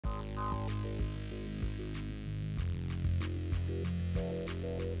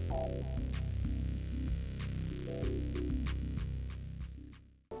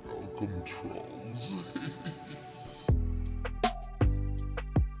Welcome, trolls.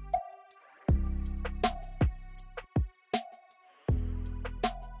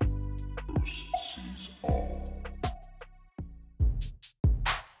 First sees all.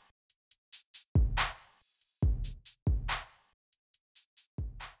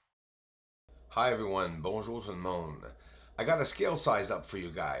 Hi everyone, bonjour tout le monde. I got a scale size up for you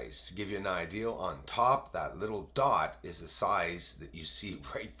guys to give you an idea. On top, that little dot is the size that you see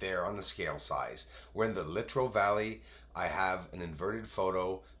right there on the scale size. We're in the Littrow Valley. I have an inverted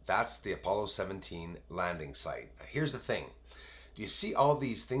photo. That's the Apollo 17 landing site. Here's the thing. Do you see all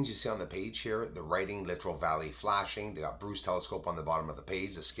these things you see on the page here? The writing, Littrow Valley flashing. They got Bruce telescope on the bottom of the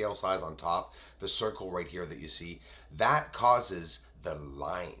page, the scale size on top, the circle right here that you see. That causes the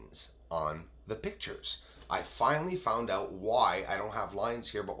lines on the pictures. I finally found out why I don't have lines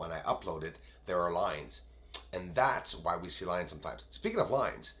here, but when I upload it, there are lines. And that's why we see lines sometimes. Speaking of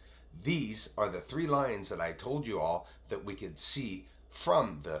lines, these are the 3 lines that I told you all that we could see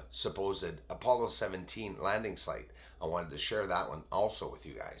from the supposed Apollo 17 landing site. I wanted to share that one also with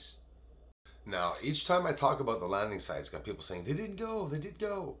you guys. Now, each time I talk about the landing sites, got people saying, they didn't go, they did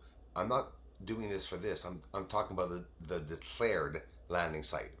go. I'm not doing this for this. I'm talking about the declared landing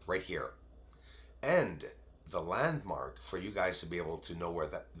site right here. And the landmark for you guys to be able to know where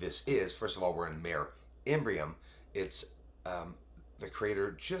this is. First of all, we're in Mare, Imbrium. It's the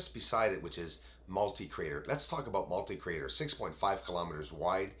crater just beside it, which is multi-crater. Let's talk about multi-crater. 6.5 kilometers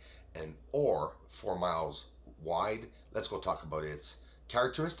wide and or 4 miles wide. Let's go talk about its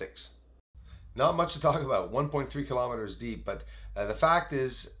characteristics. Not much to talk about, 1.3 kilometers deep, but the fact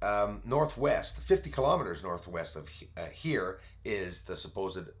is northwest, 50 kilometers northwest of here is the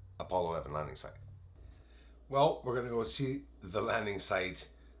supposed Apollo 11 landing site. Well, we're going to go see the landing site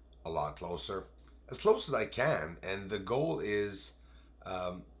a lot closer, as close as I can, and the goal is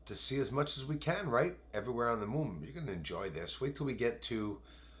to see as much as we can, right? Everywhere on the moon. You're going to enjoy this. Wait till we get to,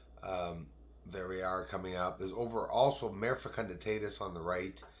 there we are coming up. There's also Mare Fecunditatis on the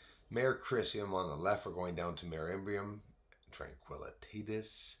right, Mare Crisium on the left. We're going down to Mare Imbrium,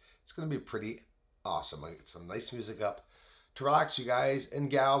 Tranquillitatis. It's going to be pretty awesome. I get some nice music up to relax you guys and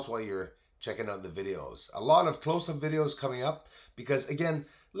gals while you're checking out the videos. A lot of close-up videos coming up because, again,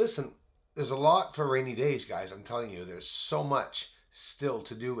 listen, there's a lot for rainy days, guys. I'm telling you, there's so much still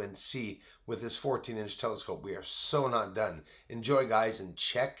to do and see with this 14-inch telescope. We are so not done. Enjoy, guys, and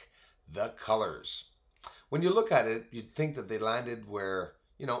check the colors. When you look at it, you'd think that they landed where,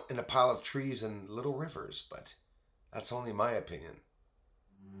 you know, in a pile of trees and little rivers, but that's only my opinion.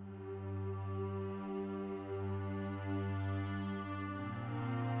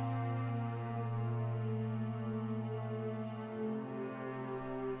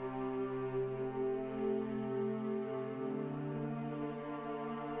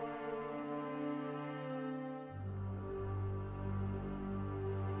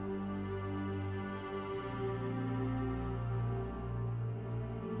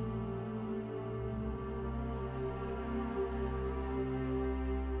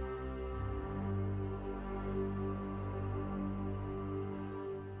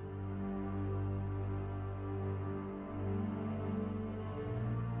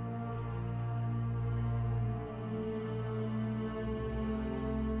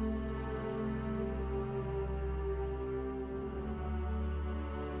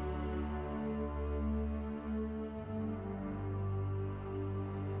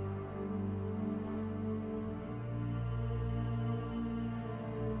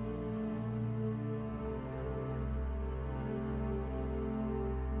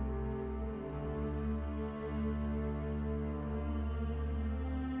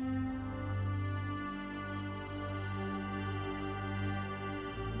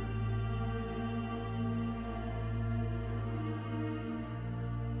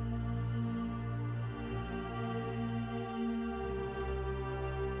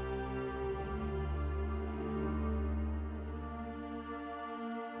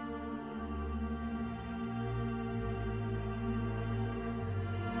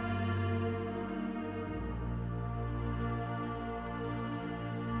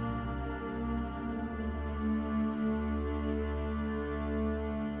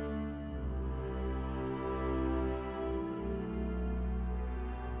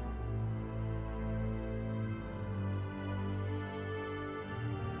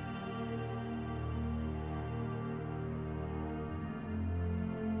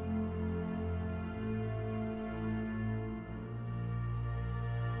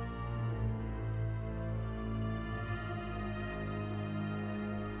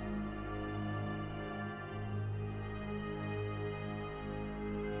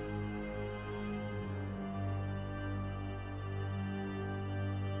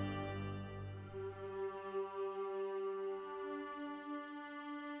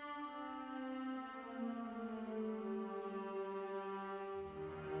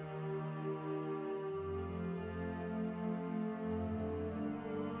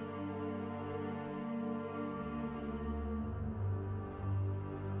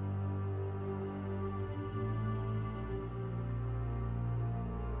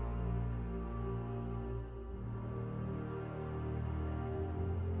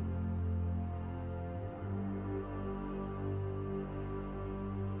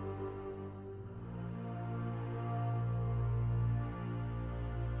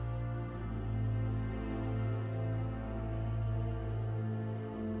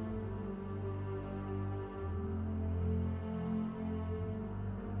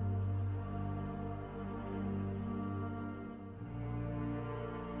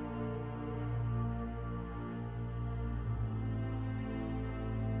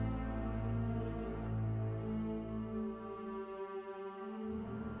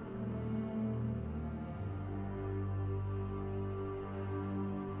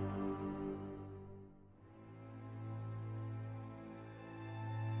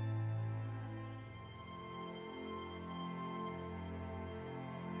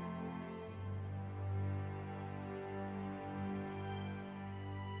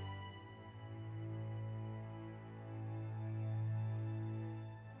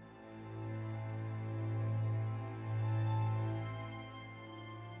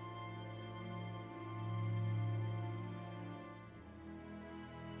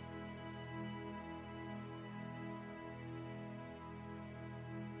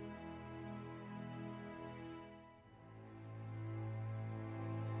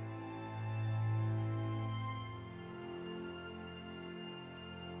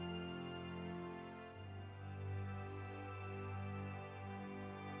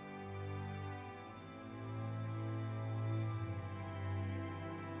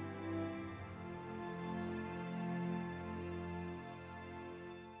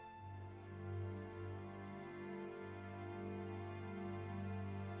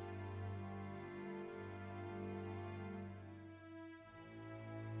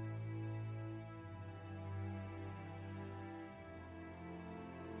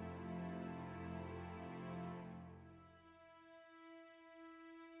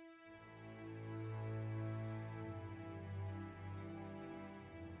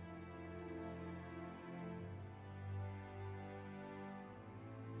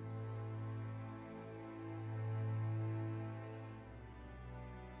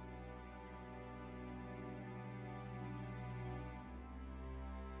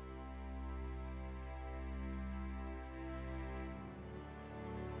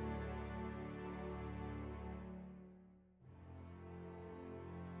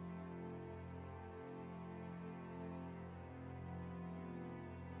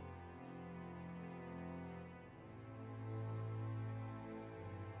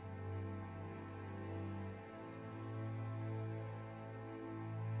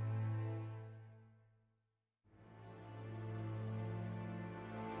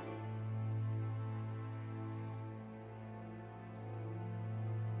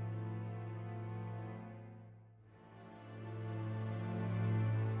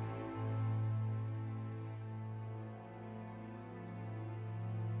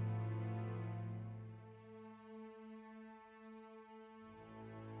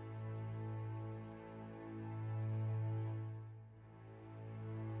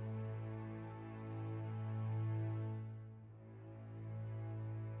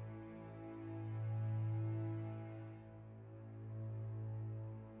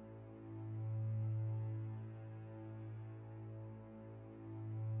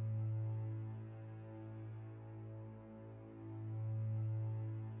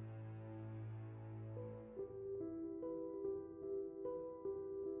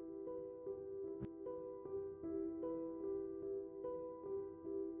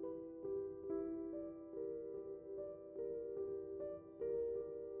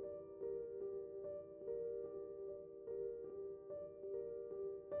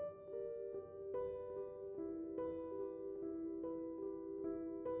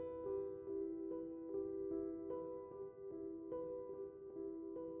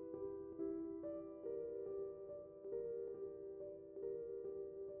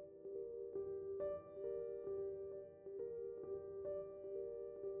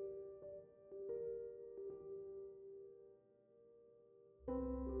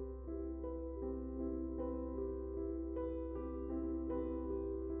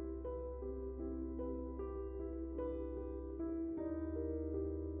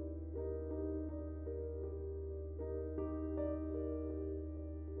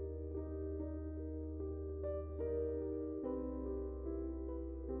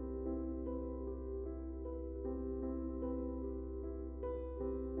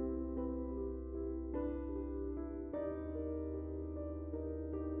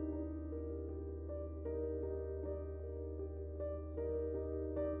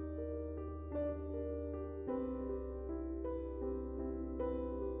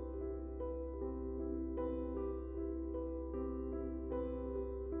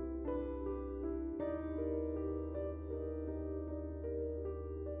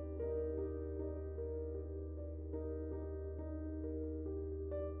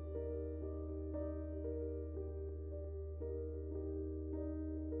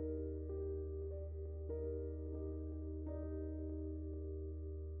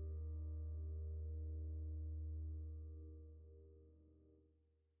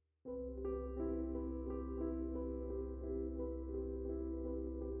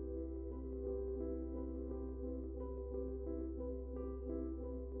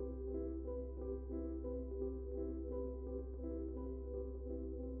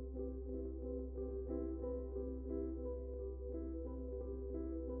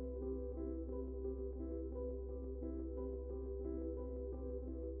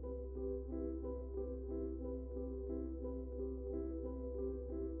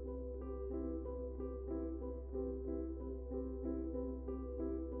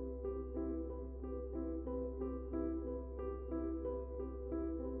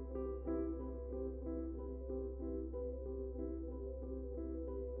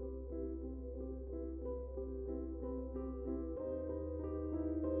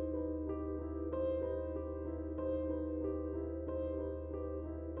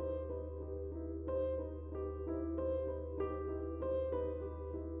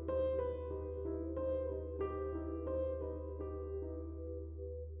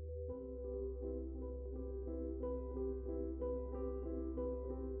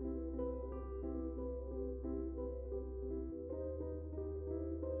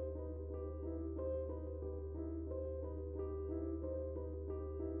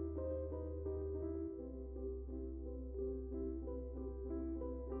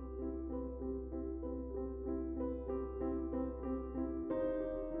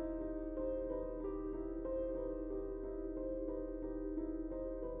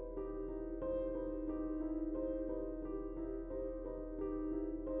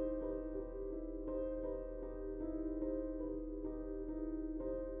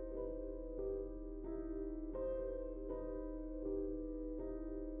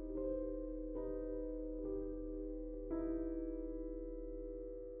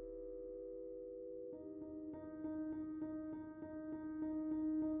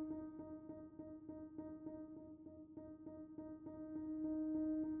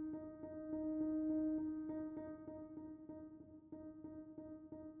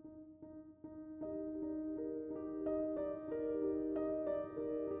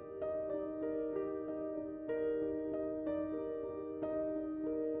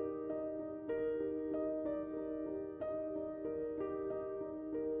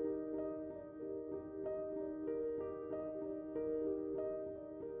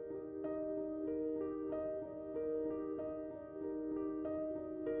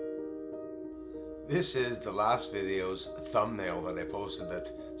 This is the last video's thumbnail that I posted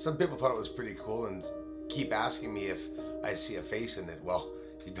that some people thought it was pretty cool and keep asking me if I see a face in it. Well,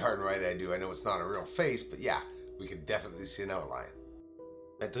 you're darn right I do. I know it's not a real face, but yeah, we can definitely see an outline.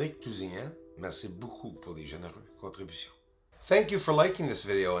 Patrick Tousignan, merci beaucoup pour les généreuses contributions. Thank you for liking this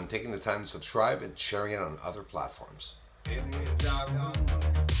video and taking the time to subscribe and sharing it on other platforms. Aliens are gone.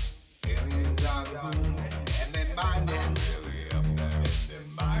 Aliens are gone. And they're minding really up there. And they're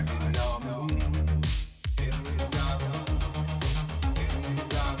minding on the moon. Aliens are gone.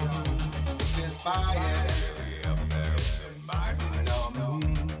 Aliens are gone. There's fire really up there. And they're minding on the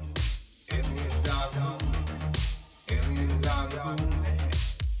moon. Aliens are gone. Aliens are gone.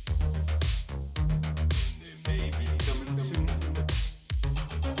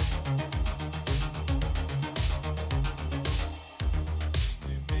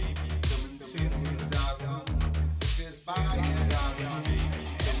 Fire,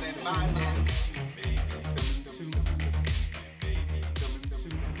 and then